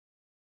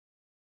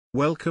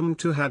Welcome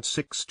to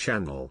Had6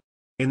 channel.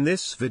 In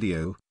this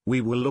video,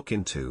 we will look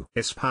into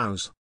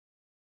espouse.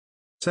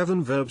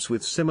 7 verbs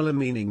with similar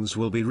meanings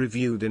will be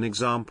reviewed in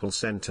example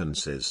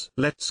sentences.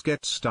 Let's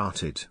get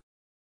started.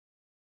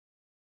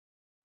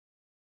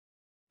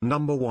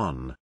 Number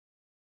 1.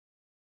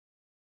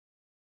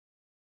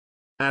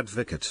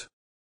 Advocate,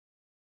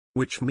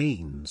 which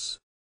means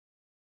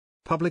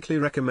publicly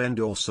recommend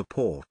or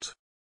support.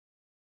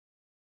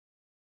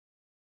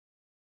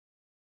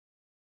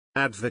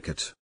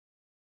 Advocate.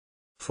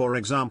 For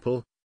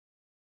example,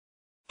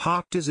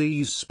 heart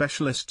disease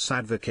specialists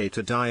advocate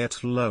a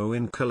diet low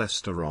in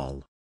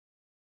cholesterol.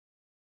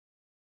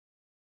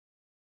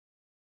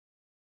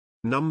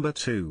 Number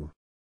 2.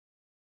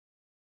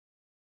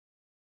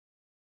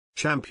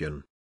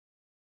 Champion,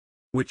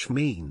 which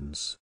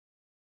means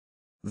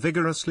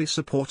vigorously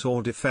support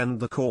or defend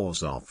the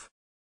cause of.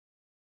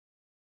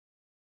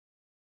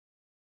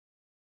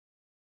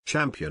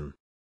 Champion.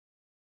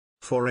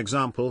 For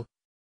example,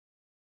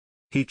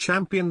 he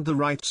championed the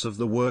rights of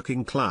the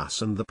working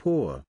class and the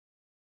poor.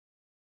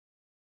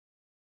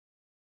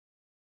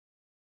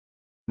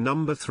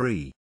 Number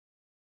 3.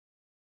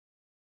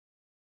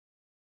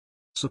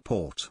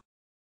 Support,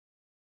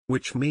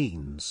 which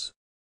means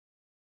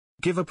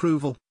give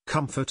approval,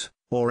 comfort,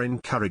 or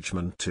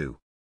encouragement to.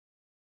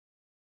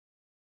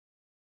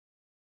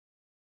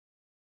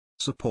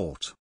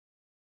 Support.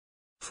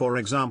 For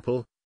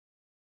example,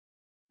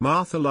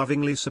 Martha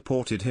lovingly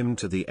supported him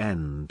to the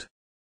end.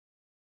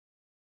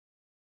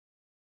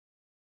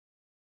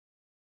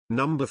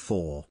 Number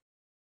 4.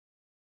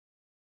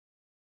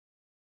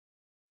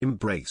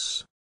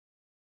 Embrace,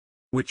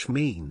 which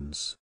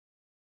means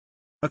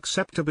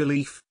accept a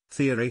belief,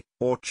 theory,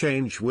 or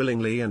change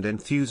willingly and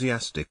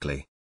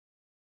enthusiastically.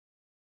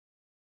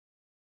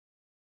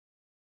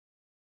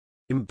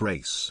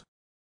 Embrace.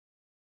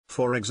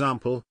 For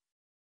example,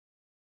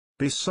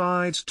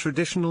 besides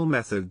traditional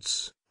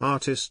methods,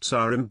 artists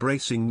are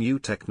embracing new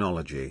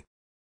technology.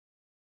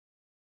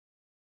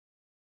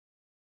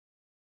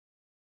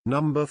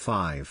 Number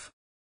 5.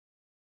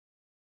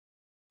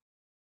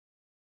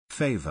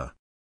 Favor,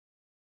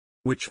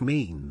 which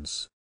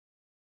means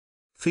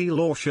feel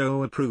or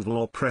show approval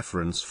or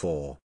preference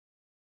for.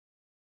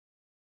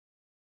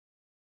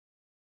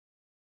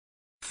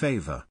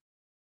 Favor.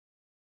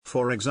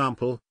 For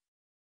example,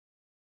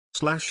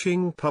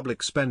 slashing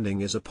public spending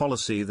is a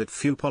policy that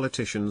few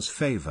politicians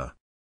favor.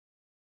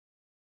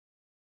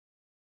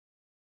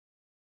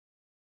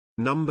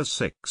 Number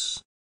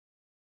 6.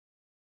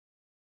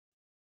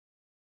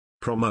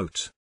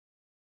 Promote,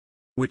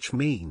 which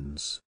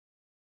means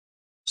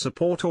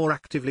support or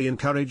actively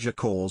encourage a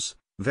cause,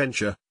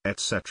 venture,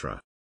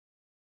 etc.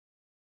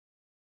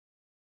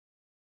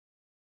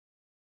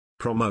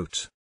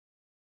 Promote.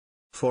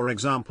 For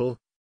example,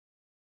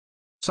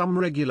 some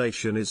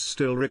regulation is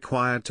still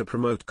required to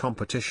promote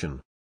competition.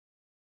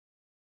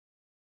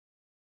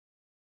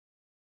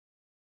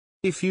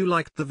 If you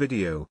liked the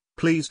video,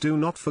 please do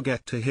not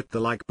forget to hit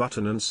the like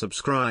button and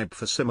subscribe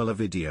for similar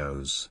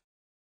videos.